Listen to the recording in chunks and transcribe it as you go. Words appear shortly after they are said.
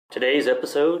Today's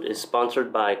episode is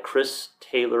sponsored by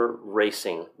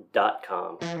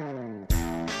ChrisTaylorRacing.com.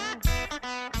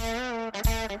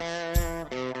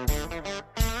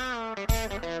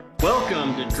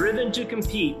 Welcome to Driven to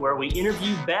Compete, where we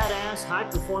interview badass,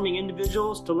 high-performing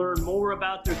individuals to learn more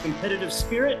about their competitive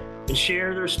spirit and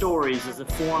share their stories as a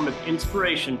form of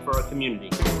inspiration for our community.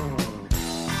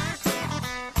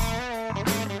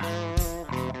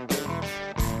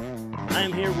 I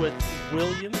am here with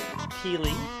William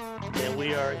Keeling, and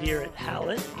we are here at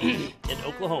Hallett in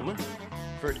Oklahoma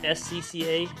for an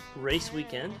SCCA race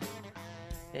weekend.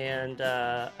 And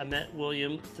I met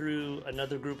William through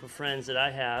another group of friends that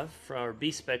I have from our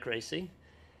Spec racing.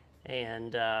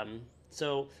 And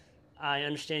so I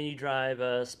understand you drive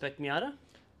a Spec Miata?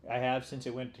 I have since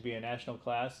it went to be a national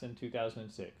class in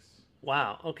 2006.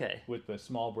 Wow, okay. With a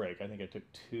small break. I think I took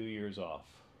 2 years off.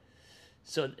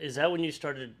 So is that when you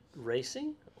started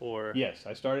racing? Or Yes,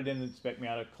 I started in the Spec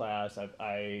Miata class. I've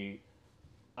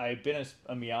been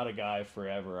a Miata guy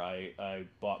forever. I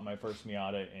bought my first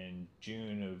Miata in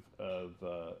June of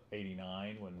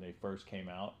 '89 when they first came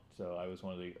out. So I was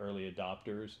one of the early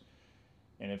adopters,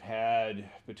 and have had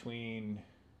between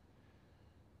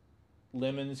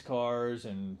Lemons cars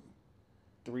and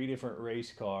 3 different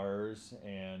race cars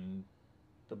and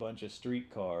a bunch of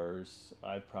street cars.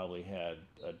 I've probably had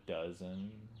a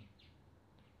dozen.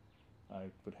 I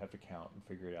would have to count and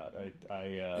figure it out.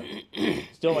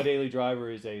 Still my daily driver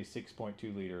is a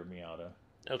 6.2 liter Miata.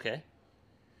 Okay.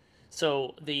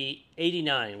 So the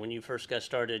 89, when you first got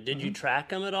started, did you track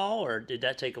them at all, or did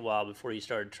that take a while before you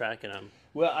started tracking them?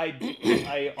 Well,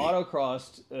 I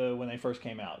autocrossed when they first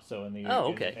came out. So in the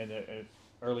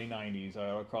early 90s, I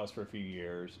autocrossed for a few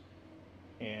years.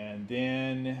 And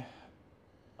then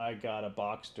I got a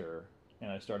Boxster, and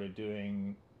I started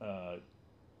doing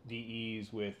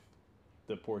DEs with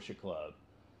the Porsche Club,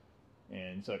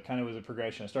 and so it kind of was a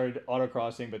progression. I started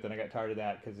autocrossing, but then I got tired of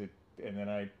that and then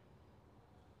I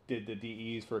did the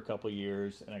DEs for a couple of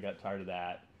years, and I got tired of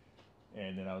that,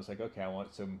 and then I was like, okay, I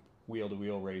want some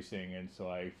wheel-to-wheel racing, and so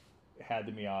I had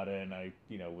the Miata, and I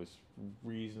was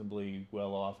reasonably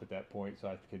well off at that point, so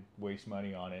I could waste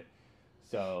money on it.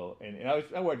 So and I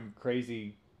wasn't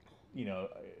crazy,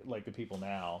 like the people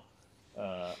now.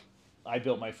 I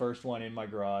built my first one in my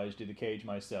garage, did the cage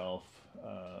myself,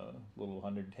 little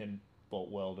 110 volt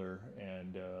welder,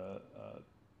 and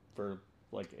for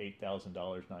like $8,000,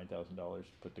 $9,000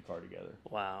 put the car together.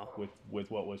 Wow.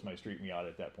 With what was my street Miata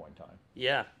at that point in time.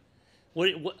 Yeah.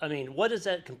 What does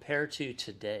that compare to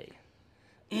today?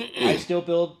 I still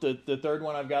build the third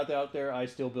one I've got out there. I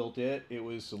still built it. It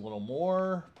was a little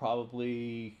more,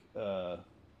 probably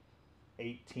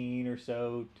 18 or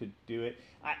so to do it.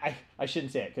 I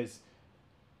shouldn't say it because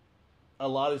a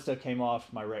lot of stuff came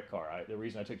off my wreck car. The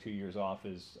reason I took 2 years off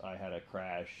is I had a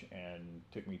crash, and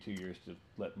it took me 2 years to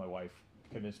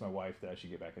convince my wife that I should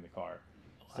get back in the car.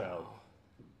 Wow.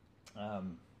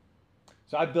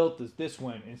 So I built this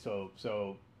one, and so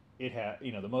it had,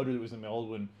 the motor that was in my old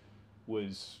one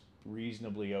was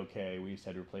reasonably okay. We just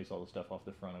had to replace all the stuff off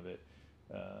the front of it,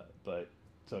 but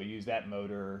so I used that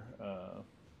motor.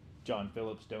 John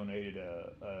Phillips donated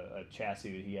a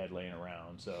chassis that he had laying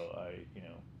around, so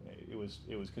it was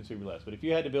considerably less. But if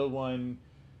you had to build one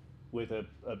with a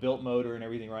built motor and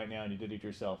everything right now, and you did it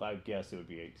yourself, I would guess it would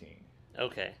be 18.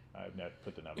 Okay. I've not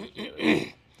put the numbers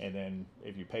together. And then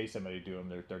if you pay somebody to do them,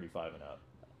 they're 35 and up.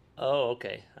 Oh,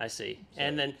 okay, I see. So,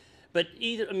 and then, but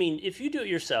if you do it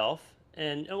yourself,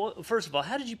 and first of all,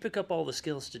 how did you pick up all the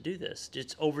skills to do this?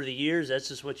 Just over the years, that's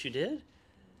just what you did?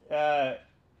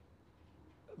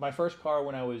 My first car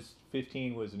when I was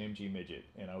 15 was an MG Midget,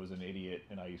 and I was an idiot,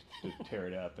 and I used to tear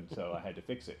it up, and so I had to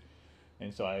fix it.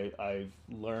 And so I've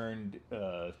learned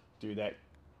through that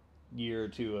year or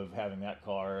two of having that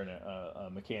car and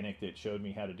a mechanic that showed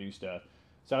me how to do stuff.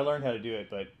 So I learned how to do it,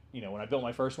 but when I built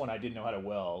my first one, I didn't know how to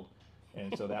weld,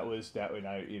 and so that was that when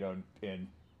and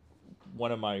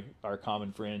one of our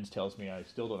common friends tells me I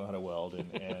still don't know how to weld,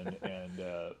 and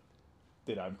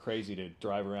that I'm crazy to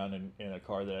drive around in a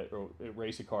car or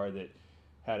race a car that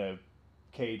had a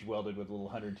cage welded with a little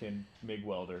 110 MIG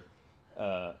welder.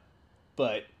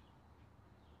 But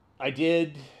I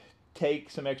did take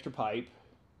some extra pipe,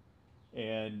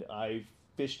 and I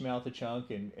fish mouth a chunk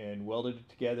and welded it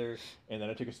together, and then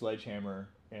I took a sledgehammer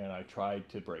and I tried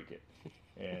to break it,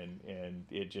 and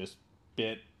it just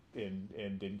bent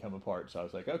and didn't come apart. So I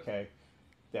was like, okay,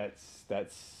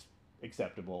 that's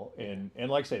acceptable. And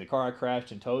like I say, the car I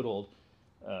crashed and totaled,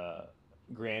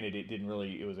 granted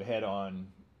it was a head on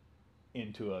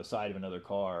into a side of another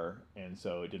car, and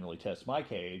so it didn't really test my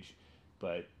cage,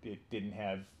 but it didn't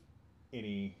have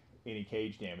any any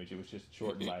cage damage. It was just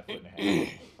shortened by 1.5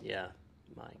 feet. Yeah,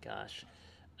 my gosh.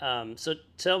 So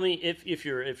tell me if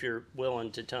you're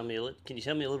willing to tell me, can you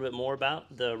tell me a little bit more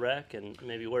about the wreck and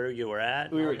maybe where you were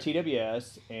at? We were at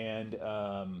TWS, and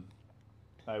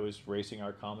I was racing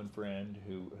our common friend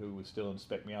who was still in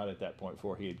Spec Miata at that point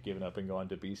before he had given up and gone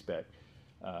to B Spec.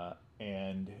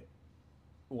 And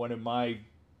one of my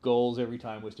goals every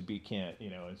time was to beat Kent,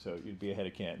 and so you'd be ahead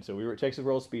of Kent. And so we were at Texas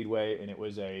World Speedway, and it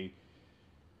was a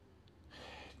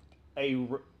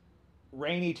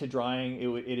rainy to drying.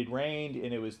 It had rained,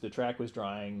 and the track was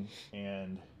drying,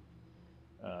 and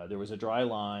there was a dry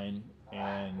line,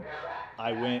 and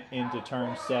I went into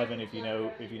turn 7, if you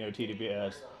know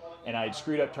TWS, and I'd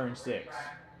screwed up turn 6,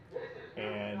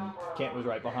 and Kent was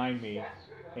right behind me,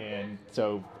 and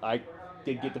so I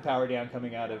did get the power down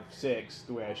coming out of 6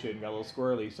 the way I should, and got a little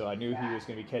squirrely, so I knew he was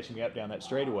going to be catching me up down that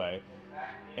straightaway,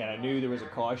 and I knew there was a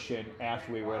caution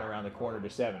after we went around the corner to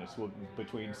 7. It's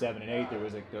between 7 and 8. There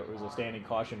was a standing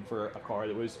caution for a car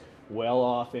that was well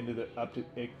off into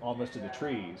almost to the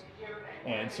trees,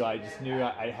 and so I just knew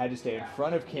I had to stay in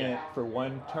front of Kent for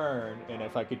one turn, and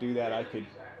if I could do that, I could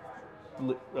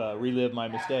relive my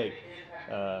mistake.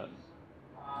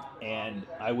 And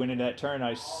I went into that turn,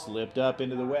 I slipped up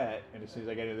into the wet, and as soon as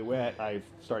I got into the wet, I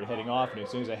started heading off, and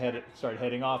as soon as I started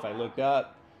heading off, I looked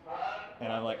up,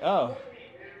 and I'm like, oh,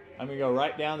 I'm going to go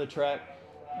right down the track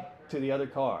to the other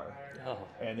car. Oh.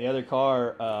 And the other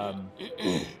car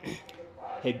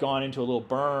had gone into a little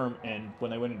berm, and when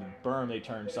they went into the berm, they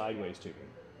turned sideways to me,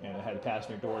 and it had a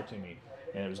passenger door to me.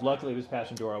 And luckily it was a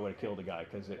passenger door. I would have killed the guy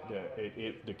because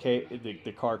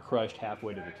the car crushed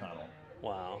halfway to the tunnel.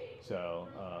 Wow. So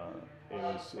it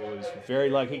was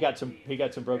very lucky. He got some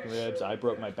broken ribs. I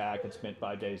broke my back and spent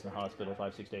 5 days in the hospital,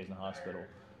 5-6 days in the hospital.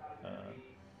 I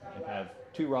have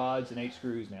 2 rods and 8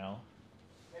 screws now.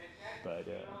 But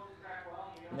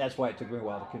that's why it took me a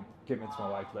while to convince my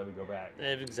wife to let me go back.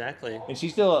 Exactly. And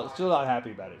she's still not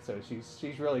happy about it. So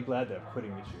she's really glad that I'm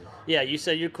quitting this year. Yeah, you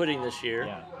said you're quitting this year.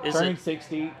 Yeah. Turning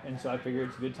 60, and so I figured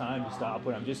it's a good time to stop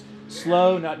when I'm just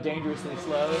slow, not dangerously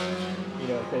slow.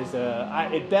 Because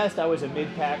at best I was a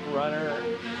mid-pack runner,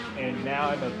 and now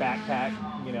I'm a backpack.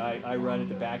 I run at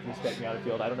the back of the Spec Miata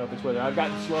field. I don't know if it's whether I've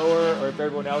gotten slower or if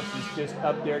everyone else is just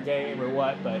up their game or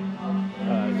what, but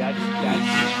that's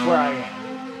where I am.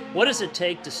 What does it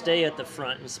take to stay at the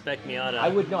front in Spec Miata? I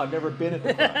would know. I've never been at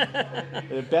the front.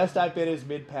 The best I've been is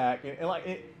mid-pack,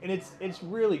 and it's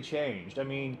really changed. I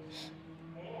mean,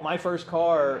 my first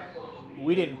car,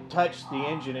 we didn't touch the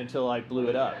engine until I blew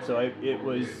it up. So it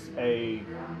was a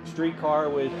street car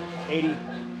with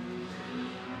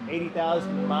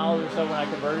 80,000 miles or so when I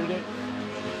converted it,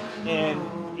 and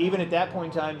even at that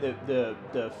point in time,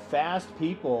 the fast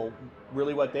people,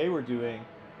 really what they were doing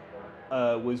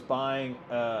was buying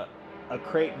a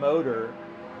crate motor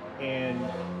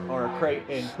or a crate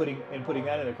and putting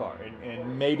that in their car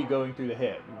and maybe going through the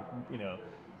head.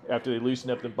 After they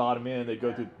loosened up the bottom end, they'd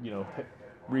go through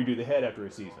redo the head after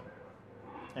a season,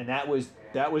 and that was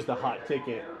the hot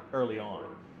ticket early on.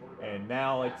 And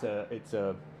now it's a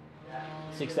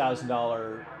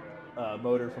 $6,000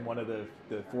 motor from one of the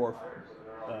 4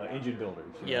 engine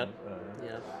builders. Yep.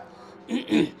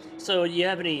 Yeah. So you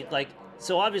have any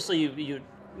So obviously you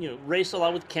race a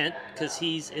lot with Kent because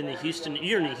he's in the Houston.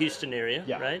 You're in the Houston area,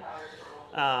 yeah. Right?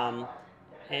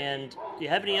 And do you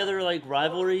have any other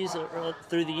rivalries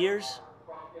through the years?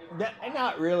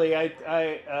 Not really. I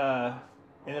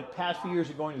in the past few years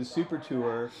of going to the Super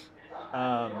Tour,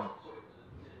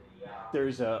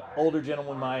 there's an older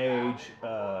gentleman my age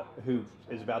who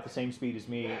is about the same speed as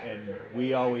me, and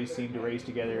we always seem to race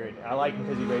together. And I like him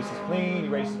because he races clean, he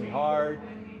races me hard.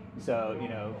 So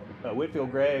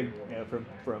Whitfield Gregg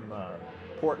from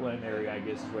Portland area, I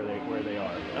guess, is where they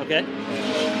are. Okay.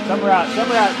 Somewhere out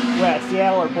west,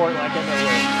 Seattle or Portland, I can't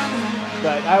remember.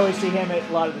 But I always see him at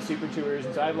a lot of the Super Tours,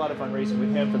 and so I have a lot of fun racing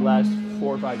with him for the last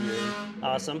 4 or 5 years.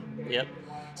 Awesome. Yep.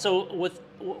 So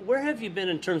where have you been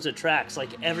in terms of tracks?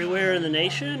 Everywhere in the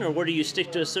nation, or where do you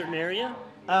stick to a certain area?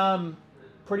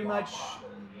 Pretty much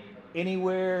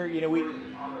anywhere. In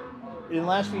the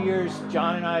last few years,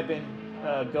 John and I have been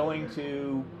going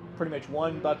to pretty much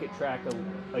one bucket track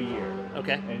a year.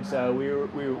 Okay. And so we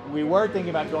were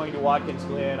thinking about going to Watkins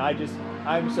Glen.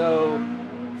 I'm so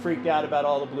freaked out about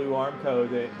all the Blue Armco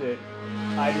that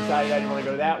I decided I didn't want to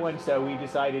go to that one. So we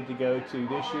decided to go to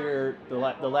this year. The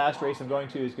last race I'm going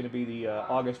to is going to be the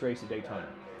August race at Daytona.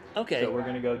 Okay. So we're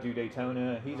going to go do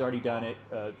Daytona. He's already done it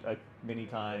many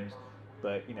times,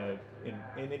 but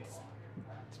and it's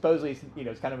supposedly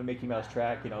it's kind of a Mickey Mouse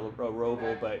track, a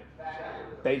roval, but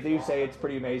they do say it's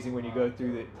pretty amazing when you go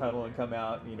through the tunnel and come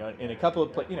out, in a couple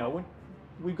of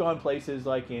we've gone places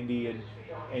like Indy,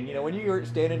 and you know, when you're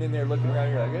standing in there looking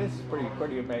around, you're like, this is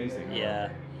pretty amazing. Yeah.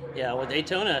 Well,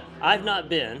 Daytona, I've not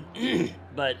been,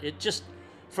 but it just,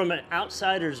 from an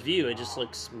outsider's view, it just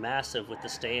looks massive with the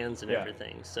stands and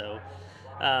everything. So,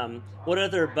 what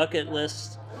other bucket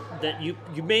lists that you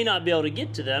may not be able to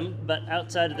get to them, but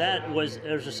outside of that, is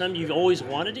there some you've always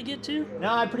wanted to get to?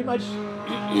 No, I pretty much,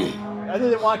 other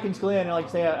than Watkins Glen, like I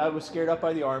say, I was scared up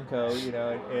by the Armco, you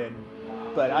know,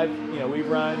 but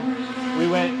we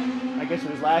went, I guess it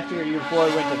was last year or year before,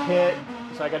 we went to Pitt,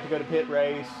 so I got to go to Pitt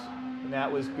race, and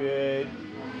that was good.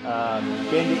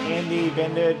 Been to Indy,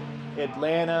 been to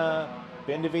Atlanta,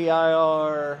 been to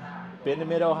VIR, been to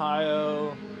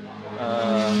Mid-Ohio.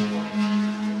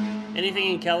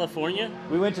 Anything in California?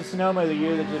 We went to Sonoma the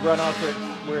year that the runoffs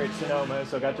were at Sonoma,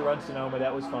 so I got to run Sonoma.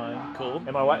 That was fun. Cool.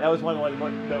 And my wife, that was one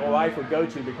that my wife would go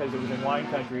to because it was in wine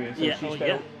country, and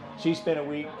so she spent a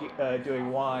week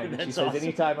doing wine. That's she says, awesome.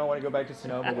 Anytime I want to go back to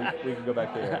Sonoma, we can go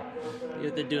back there. You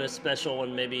have to do a special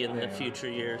one maybe in the future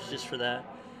years just for that.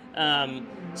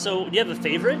 So, do you have a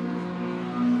favorite?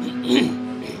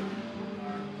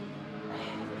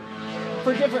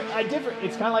 For different,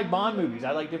 it's kind of like Bond movies. I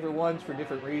like different ones for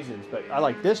different reasons, but I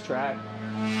like this track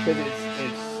because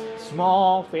it's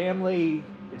small, family,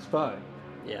 it's fun.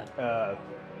 Yeah.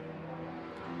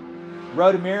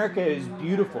 Road America is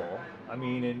beautiful. I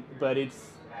mean, but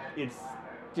it's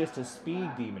just a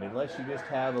speed demon. Unless you just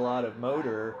have a lot of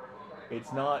motor,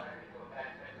 it's not.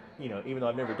 You know, even though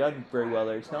I've never done very well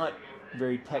there, it's not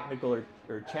very technical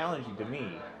or challenging to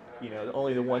me. You know,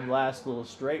 only the one last little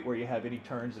straight where you have any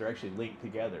turns that are actually linked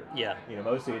together. Yeah. You know,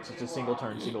 mostly it's just a single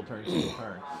turn.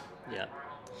 Yeah.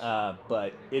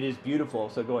 But it is beautiful.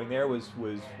 So going there was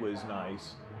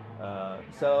nice.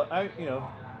 So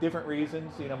different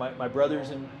reasons. You know, my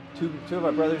brothers and two of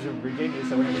my brothers are in Virginia.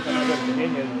 So every time I go to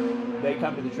Virginia, they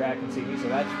come to the track and see me. So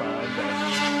that's fun.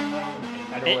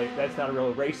 But that's not a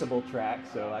real raceable track,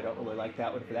 so I don't really like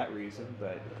that one for that reason.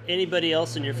 But anybody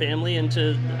else in your family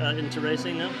into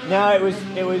racing now? No, it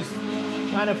was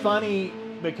kind of funny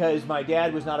because my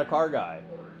dad was not a car guy,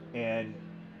 and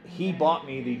he bought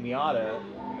me the Miata,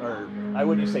 or I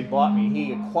wouldn't say bought me.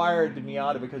 He acquired the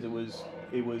Miata because he was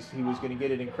going to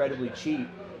get it incredibly cheap,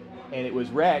 and it was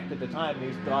wrecked at the time.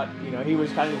 And he thought, you know, he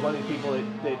was kind of one of the people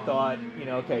that thought, you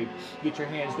know, okay, get your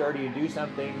hands dirty and do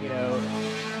something, you know.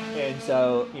 And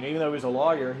so, you know, even though he was a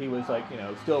lawyer, he was like, you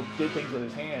know, still did things with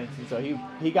his hands. And so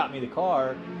he got me the car,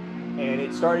 and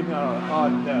it started me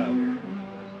on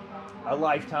a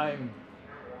lifetime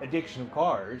addiction of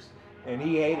cars. And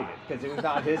he hated it because it was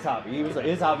not his hobby.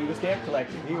 His hobby was stamp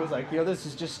collecting. He was like, you know, this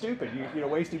is just stupid. You're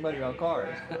wasting money on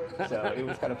cars. So it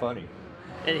was kind of funny.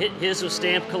 And his was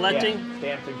stamp collecting? Yeah,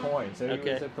 stamps and coins. So he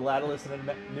was a philatelist and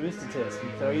a numismatist.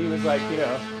 And so he was like, you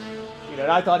know, and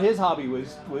I thought his hobby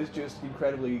was just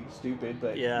incredibly stupid.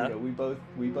 But you know, we both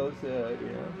you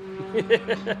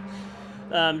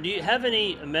know. Do you have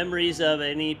any memories of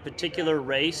any particular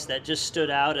race that just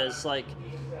stood out as like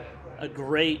a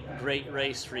great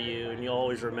race for you, and you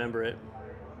always remember it?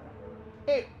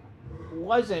 It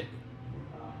wasn't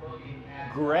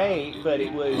great, but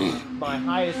it was my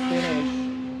highest finish.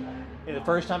 And the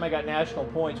first time I got national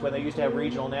points when they used to have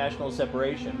regional national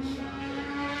separation.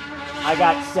 I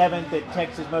got 7th at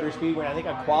Texas Motor Speedway, and I think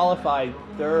I qualified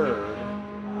 3rd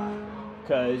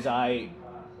because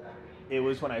it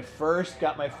was when I first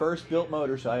got my first built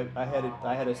motor. So I had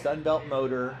a Sunbelt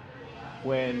motor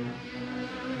when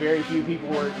very few people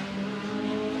were.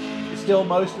 Still,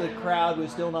 most of the crowd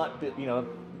was still not, you know,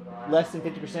 less than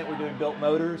 50% were doing built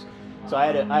motors. So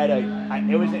and I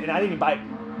didn't even buy it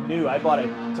new. I bought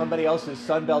somebody else's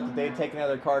Sunbelt that they had taken out of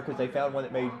their car because they found one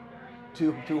that made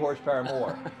two horsepower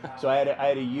more. So I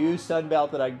had a used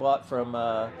Sunbelt that I bought from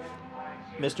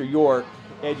Mr. York,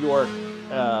 Ed York,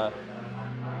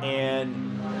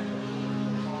 and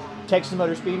Texas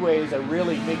Motor Speedway is a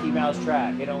really Mickey Mouse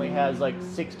track. It only has like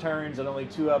 6 turns and only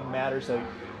 2 of them matter, so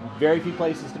very few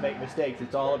places to make mistakes.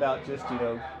 It's all about just, you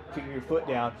know, keeping your foot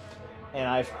down. And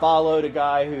I followed a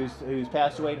guy who's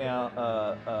passed away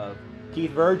now,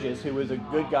 Keith Burgess, who was a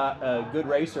good guy, a good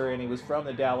racer, and he was from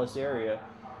the Dallas area.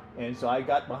 And so I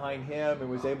got behind him and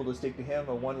was able to stick to him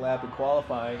on 1 lap in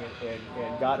qualifying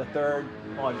and got a 3rd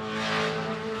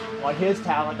on his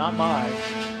talent, not mine.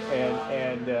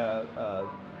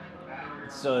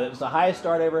 So it was the highest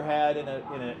start I ever had in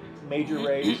a major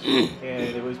race, and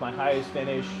it was my highest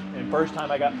finish and first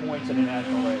time I got points in a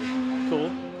national race. Cool.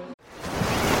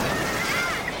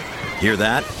 Hear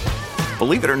that?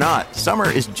 Believe it or not, summer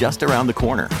is just around the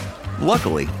corner.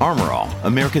 Luckily, Armor All,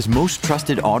 America's most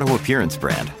trusted auto appearance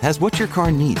brand, has what your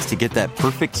car needs to get that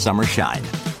perfect summer shine.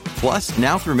 Plus,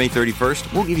 now through May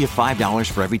 31st, we'll give you $5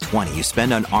 for every $20 you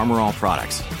spend on Armor All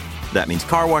products. That means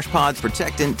car wash pods,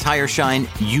 protectant, tire shine,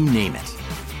 you name it.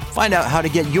 Find out how to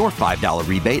get your $5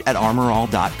 rebate at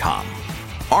armorall.com.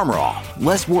 Armor All,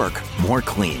 less work, more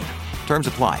clean. Terms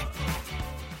apply.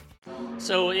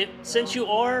 So since you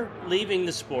are leaving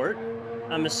the sport,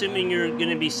 I'm assuming you're going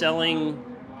to be selling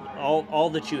all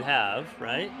that you have,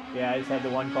 right? Yeah, I just had the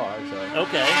one car, so.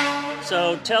 Okay.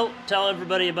 So tell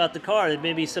everybody about the car. There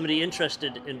may be somebody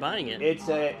interested in buying it. It's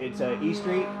a E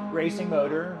Street racing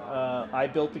motor. I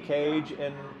built the cage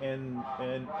and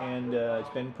it's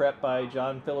been prepped by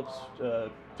John Phillips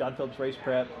Race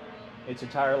Prep. It's a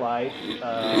tire life.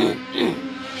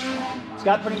 It's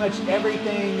got pretty much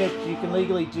everything that you can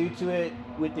legally do to it,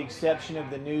 with the exception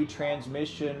of the new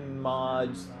transmission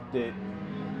mods that,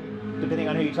 depending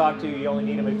on who you talk to, you only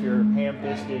need them if you're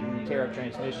ham-fisted and tear up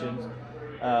transmissions.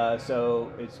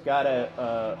 So it's got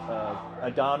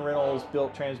a Don Reynolds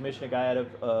built transmission, a guy out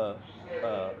of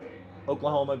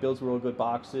Oklahoma, builds real good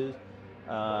boxes.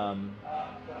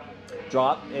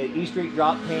 E Street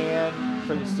drop pan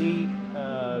for the seat,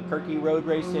 Kirky road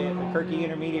racing, Kirky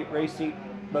intermediate race seat.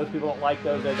 Most people don't like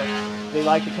those. They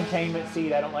like the containment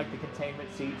seat. I don't like the containment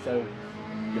seat, so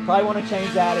you probably want to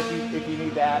change that if you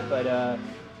need that. But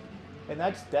and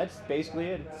that's basically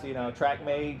it. It's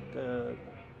TrackMate.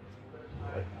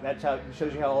 That's how it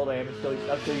shows you how old I am. I'm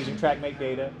still using TrackMate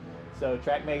data. So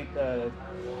TrackMate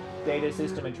data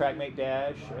system and TrackMate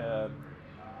dash.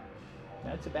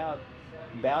 That's about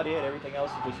it. Everything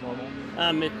else is just normal.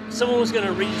 If someone was going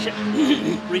to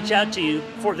reach out to you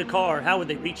for the car, how would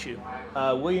they reach you?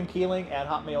 William Keeling at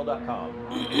hotmail.com.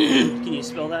 Can you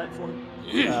spell that for me?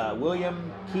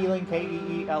 William Keeling,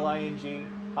 Keeling,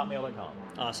 hotmail.com.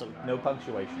 Awesome. No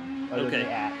punctuation. Other Okay. than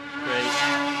the at.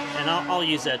 Great. And I'll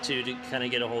use that too to kind of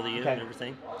get a hold of you Okay. and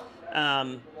everything.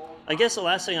 I guess the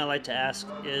last thing I'd like to ask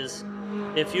is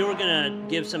if you were going to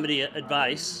give somebody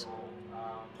advice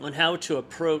on how to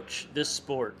approach this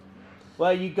sport.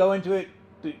 Well, you go into it,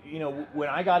 when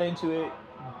I got into it,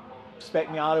 Spec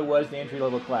Miata was the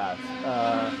entry-level class.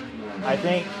 I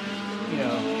think,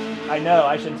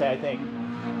 I shouldn't say I think.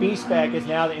 B-Spec is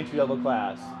now the entry-level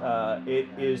class. It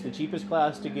is the cheapest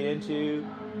class to get into,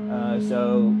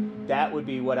 so that would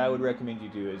be what I would recommend you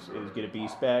do is get a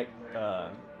B-Spec.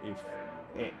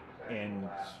 And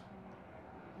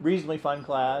reasonably fun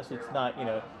class. It's not,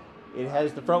 it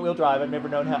has the front-wheel drive. I've never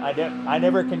known how. I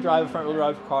never can drive a front-wheel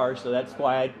drive car, so that's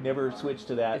why I never switched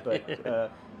to that. But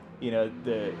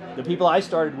the people I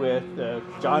started with,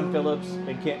 John Phillips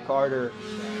and Kent Carter,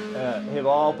 have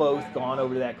all both gone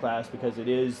over to that class because it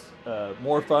is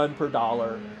more fun per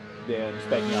dollar than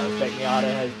Spec Miata. Spec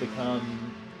Miata has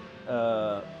become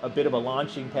a bit of a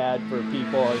launching pad for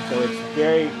people, and so it's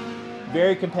very,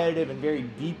 very competitive and very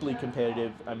deeply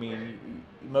competitive. I mean,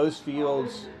 most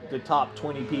fields, the top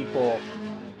 20 people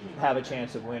have a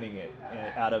chance of winning it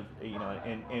out of,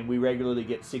 and we regularly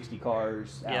get 60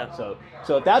 cars out. Yeah.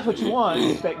 So if that's what you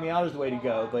want, Spec Miata is the way to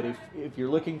go. But if you're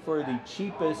looking for the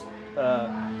cheapest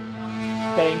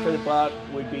bang for the buck,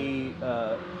 would be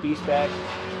B-Spec.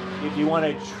 If you want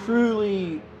a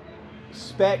truly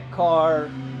spec car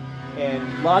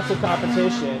and lots of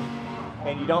competition,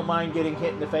 and you don't mind getting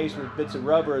hit in the face with bits of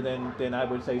rubber, then I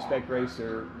would say Spec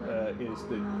Racer is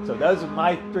the. So those are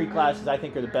my three classes. I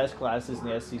think are the best classes in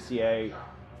the SCCA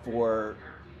for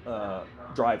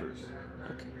drivers.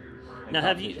 Okay. Now,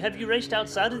 have you raced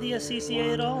outside of the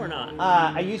SCCA at all, or not?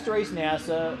 I used to race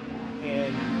NASA,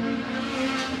 and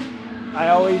I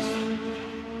always.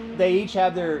 They each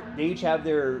have their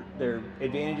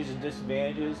advantages and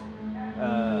disadvantages.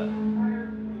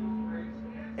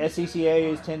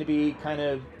 SCCAs tend to be kind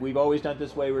of, we've always done it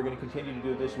this way, we're going to continue to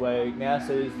do it this way.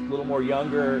 NASA is a little more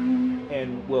younger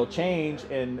and will change,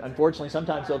 and unfortunately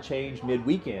sometimes they'll change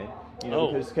mid-weekend,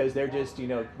 because they're just,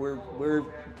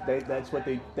 that's what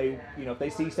they if they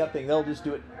see something, they'll just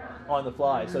do it on the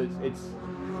fly. So it's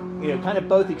kind of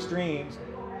both extremes.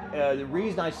 The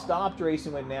reason I stopped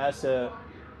racing with NASA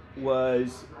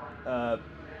was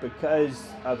because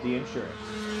of the insurance.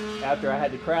 After I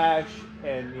had to crash,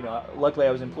 and luckily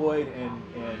I was employed, and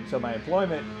so my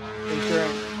employment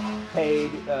insurance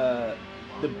paid the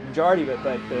majority of it,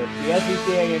 but the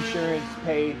SCCA insurance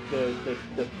paid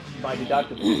my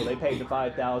deductible, so they paid the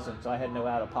 $5,000, so I had no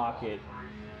out of pocket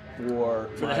for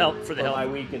my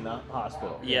week in the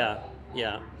hospital. Yeah.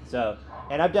 So,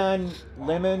 and I've done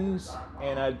Lemons,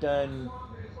 and I've done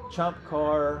Chump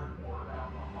Car,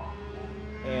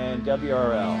 and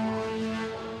WRL.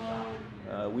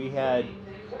 We had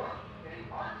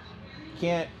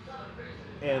Kent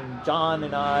and John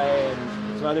and I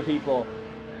and some other people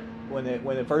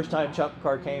when the first time Chump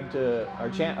Car came to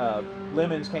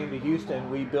Lemons came to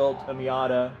Houston, we built a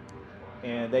Miata,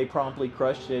 and they promptly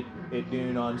crushed it at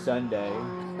noon on Sunday.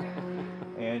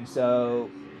 And so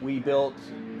we built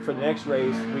for the next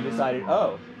race. We decided,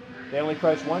 they only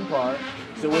crushed one car,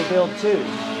 so we'll build two.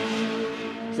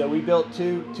 So we built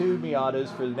two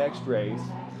Miatas for the next race,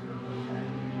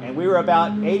 and we were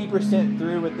about 80%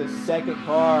 through with the second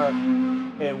car.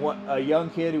 And a young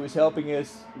kid who was helping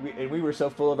us, and we were so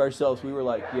full of ourselves, we were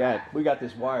like, "Yeah, we got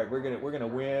this wired. We're gonna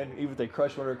win. Even if they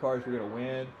crush one of our cars, we're gonna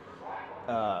win."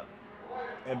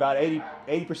 About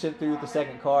 80% through with the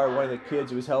second car, one of the kids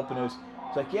who was helping us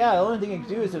was like, "Yeah, the only thing you can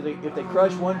do is if they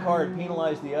crush one car and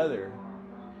penalize the other."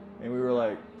 And we were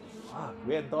like, "Fuck,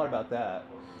 we hadn't thought about that."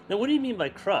 Now, what do you mean by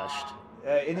crushed?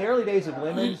 In the early days of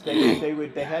Lemons,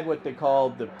 they had what they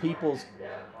called the People's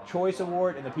Choice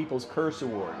Award and the People's Curse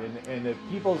Award, and the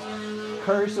People's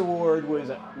Curse Award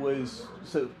was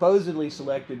supposedly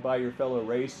selected by your fellow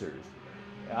racers.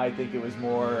 I think it was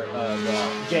more of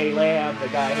Jay Lamb, the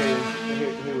guy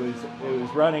who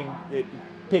was running it,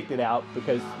 picked it out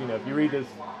because if you read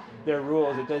their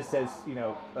rules, it does says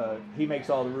he makes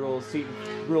all the rules.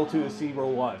 Rule 2 is C,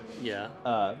 Rule 1. Yeah.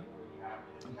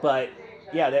 But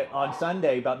yeah, on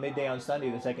Sunday, about midday on Sunday,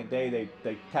 the second day,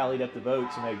 they tallied up the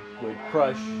votes and they would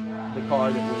crush the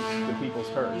car that was the People's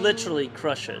Curse. Literally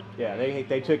crush it. Yeah,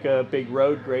 they took a big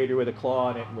road grader with a claw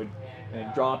on it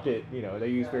and dropped it. They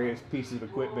used various pieces of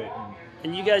equipment.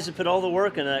 And you guys have put all the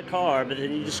work in that car, but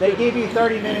then you just they give you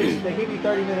 30 minutes. They give you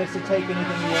 30 minutes to take anything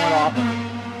you want off of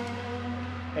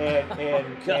it.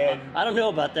 And I don't know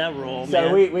about that rule.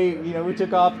 So man. we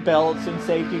took off belts and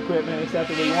safety equipment and stuff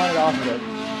that we wanted off of it.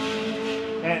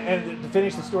 And to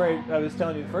finish the story I was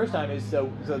telling you the first time is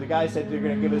so the guy said they're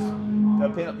going to give us a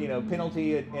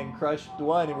penalty and crush the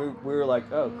one, and we were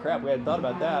like, oh crap, we hadn't thought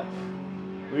about that.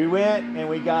 We went and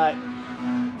we got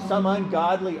some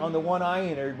ungodly on the one I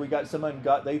entered. We got some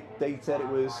ungodly. They said it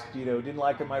was didn't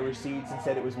like my receipts and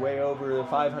said it was way over the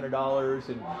 $500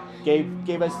 and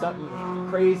gave us something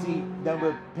crazy number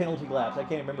of penalty laps. I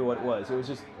can't remember what it was. It was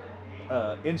just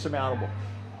insurmountable.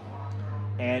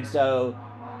 And so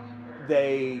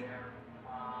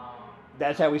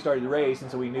that's how we started the race,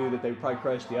 and so we knew that they would probably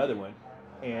crush the other one,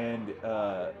 and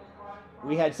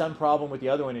we had some problem with the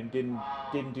other one and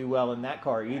didn't do well in that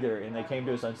car either. And they came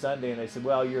to us on Sunday and they said,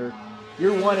 well, you're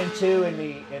 1 and 2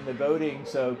 in the voting,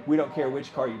 so we don't care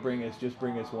which car you bring us, just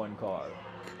bring us one car.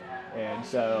 And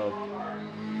so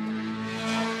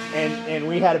and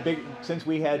we had since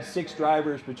we had 6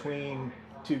 drivers between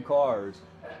 2 cars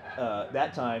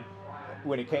that time,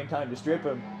 when it came time to strip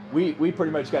them, we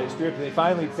pretty much got it stripped, and they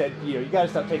finally said, you got to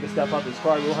stop taking stuff off this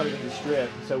car. We don't have anything to strip.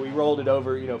 So we rolled it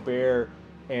over, bare,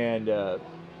 and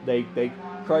they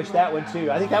crushed that one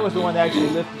too. I think that was the one that actually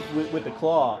lifted with the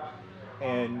claw,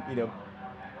 and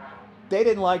they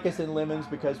didn't like us in Lemons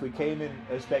because we came in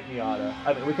a Spec Miata.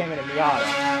 I mean, we came in a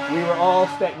Miata. We were all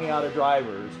Spec Miata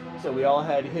drivers, so we all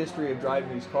had a history of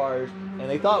driving these cars, and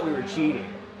they thought we were cheating.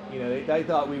 They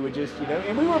thought we would just,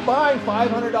 and we were buying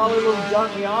 $500 little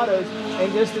junk Miatas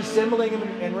and just assembling them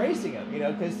and racing them,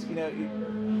 because,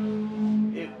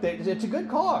 it's a good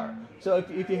car. So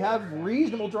if you have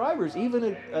reasonable drivers,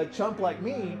 even a chump like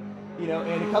me, and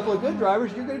a couple of good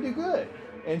drivers, you're going to do good.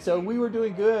 And so we were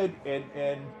doing good,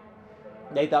 and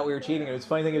they thought we were cheating. And the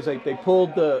funny thing is, like, they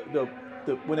pulled the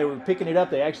when they were picking it up,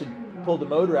 they actually pulled the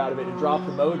motor out of it and dropped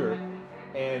the motor,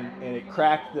 and it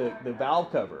cracked the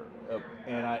valve cover.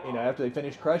 And I, after they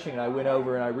finished crushing it, I went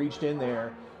over and I reached in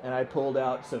there and I pulled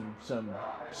out some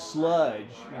sludge,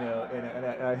 and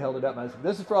I held it up and I said,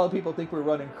 "This is for all the people who think we're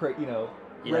running,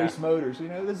 race motors.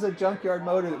 This is a junkyard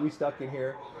motor that we stuck in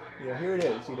here. Here it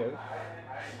is.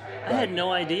 I had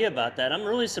no idea about that. I'm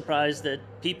really surprised that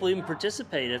people even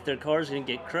participate if their car's going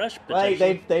to get crushed. Well,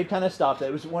 they kind of stopped that.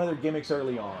 It was one of their gimmicks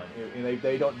early on, and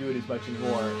they don't do it as much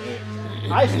anymore.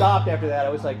 And I stopped after that. I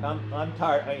was like, I'm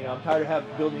tired. I'm tired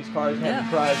of building these cars and having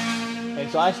crushed,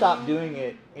 and so I stopped doing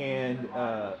it. And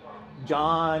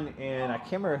John and I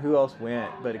can't remember who else went,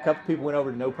 but a couple people went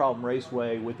over to No Problem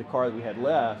Raceway with the car that we had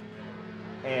left,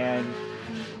 and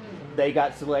they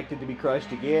got selected to be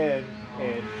crushed again.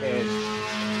 And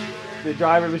the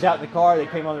driver was out in the car. They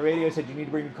came on the radio and said, "You need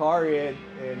to bring the car in."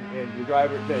 And the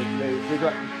driver,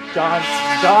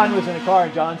 John was in the car,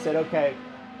 and John said, "Okay."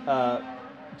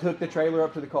 Took the trailer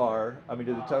up to the car. To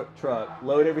the truck.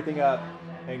 Load everything up,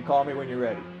 and call me when you're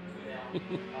ready.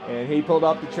 And he pulled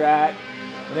off the track,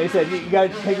 and they said, "You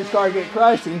got to take this car and get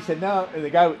crushed." And he said, "No." And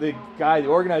the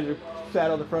organizer, sat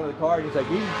on the front of the car, and he's like,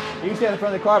 you can stay on the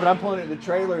front of the car, but I'm pulling it in the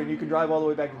trailer, and you can drive all the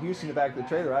way back to Houston, the back of the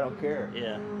trailer. I don't care.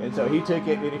 Yeah. And so he took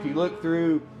it, and if you look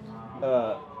through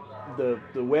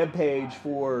the web page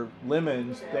for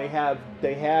Lemons, they have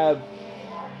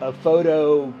a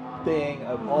photo thing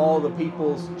of all the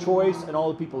people's choice and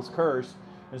all the people's curse,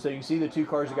 and so you can see the 2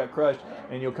 cars that got crushed,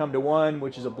 and you'll come to one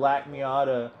which is a black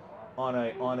Miata on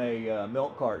a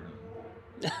milk carton.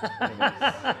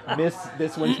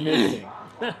 This one's missing.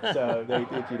 So they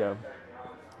you know,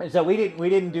 and so we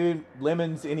didn't do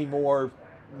Lemons anymore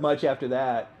much after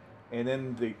that, and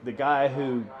then the guy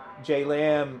who Jay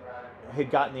Lamb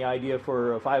had gotten the idea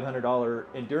for a $500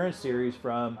 endurance series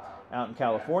from out in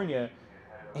California.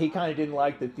 He kind of didn't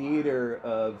like the theater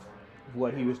of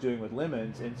what he was doing with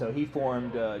Lemons, and so he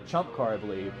formed Chump Car, I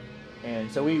believe.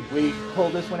 And so we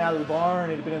pulled this one out of the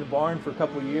barn. It had been in the barn for a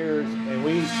couple of years, and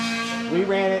we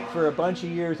ran it for a bunch of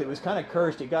years. It was kind of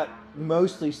cursed. It got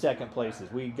mostly second places.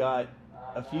 We got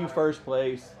a few first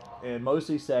place and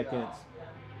mostly seconds,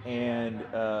 and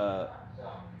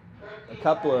a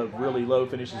couple of really low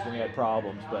finishes when we had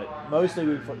problems, but mostly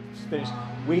we finished.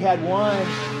 We had one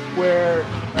where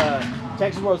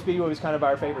Texas World Speedway was kind of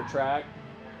our favorite track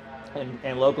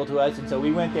and local to us, and so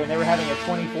we went there, and they were having a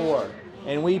 24,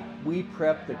 and we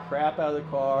prepped the crap out of the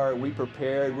car. We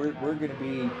prepared. We're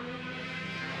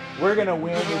gonna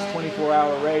win this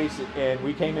 24-hour race, and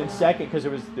we came in second because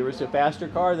there was a faster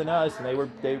car than us, and they were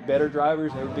better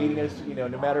drivers, and they were beating us, you know,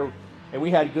 no matter. And we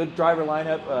had a good driver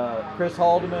lineup. Chris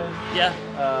Haldeman. Yeah.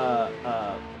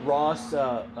 Ross.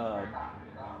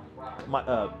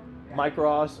 Mike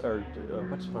Ross, or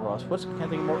what's Ross? I can't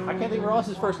think of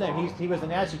Ross's first name. He was the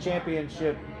national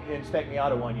championship in Spec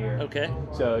Miata one year. Okay.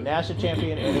 So national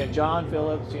champion, and then John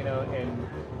Phillips, you know,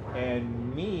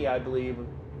 and me, I believe,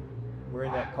 were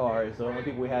in that car. It's the only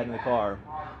people we had in the car.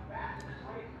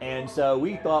 And so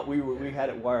we thought we had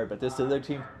it wired, but this other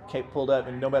team pulled up,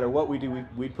 and no matter what we do,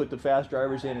 we'd put the fast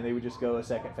drivers in, and they would just go a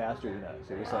second faster than us.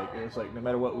 It was like no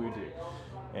matter what we do,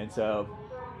 and so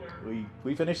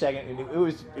we finished second, and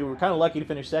we were kind of lucky to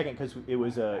finish second because it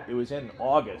was in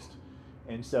August,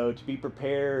 and so to be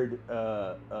prepared,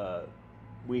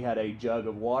 we had a jug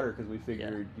of water because we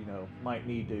figured you know might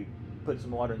need to put some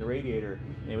water in the radiator,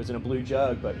 and it was in a blue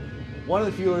jug, but one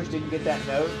of the fuelers didn't get that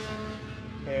note.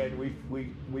 And we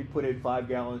put in 5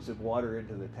 gallons of water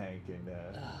into the tank, and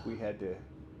we had to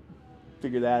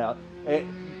figure that out.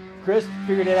 And Chris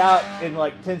figured it out in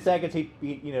like 10 seconds. He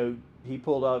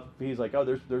pulled off. He's like, oh,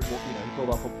 there's you know, he pulled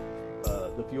off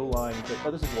the fuel line. He's like, oh,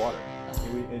 this is water.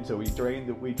 And so we drained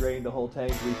the whole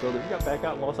tank, refilled it. We got back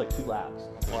out and lost like 2 laps.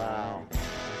 Wow.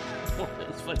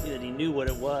 It's funny that he knew what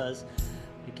it was.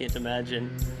 You can't imagine.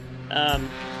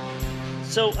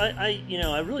 So I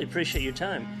really appreciate your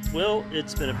time. Will,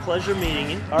 it's been a pleasure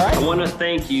meeting you. All right. I want to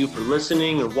thank you for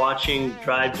listening or watching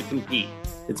Drive to Compete.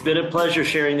 It's been a pleasure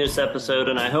sharing this episode,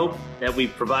 and I hope that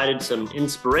we've provided some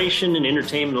inspiration and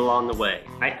entertainment along the way.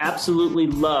 I absolutely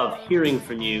love hearing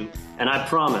from you, and I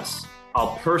promise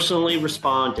I'll personally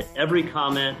respond to every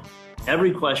comment,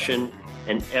 every question,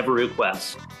 and every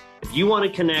request. If you want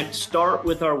to connect, start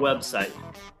with our website,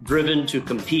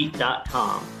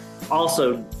 driventocompete.com.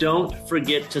 Also, don't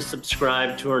forget to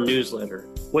subscribe to our newsletter.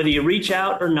 Whether you reach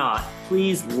out or not,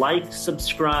 please like,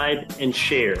 subscribe, and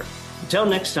share. Until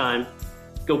next time,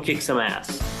 go kick some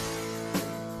ass.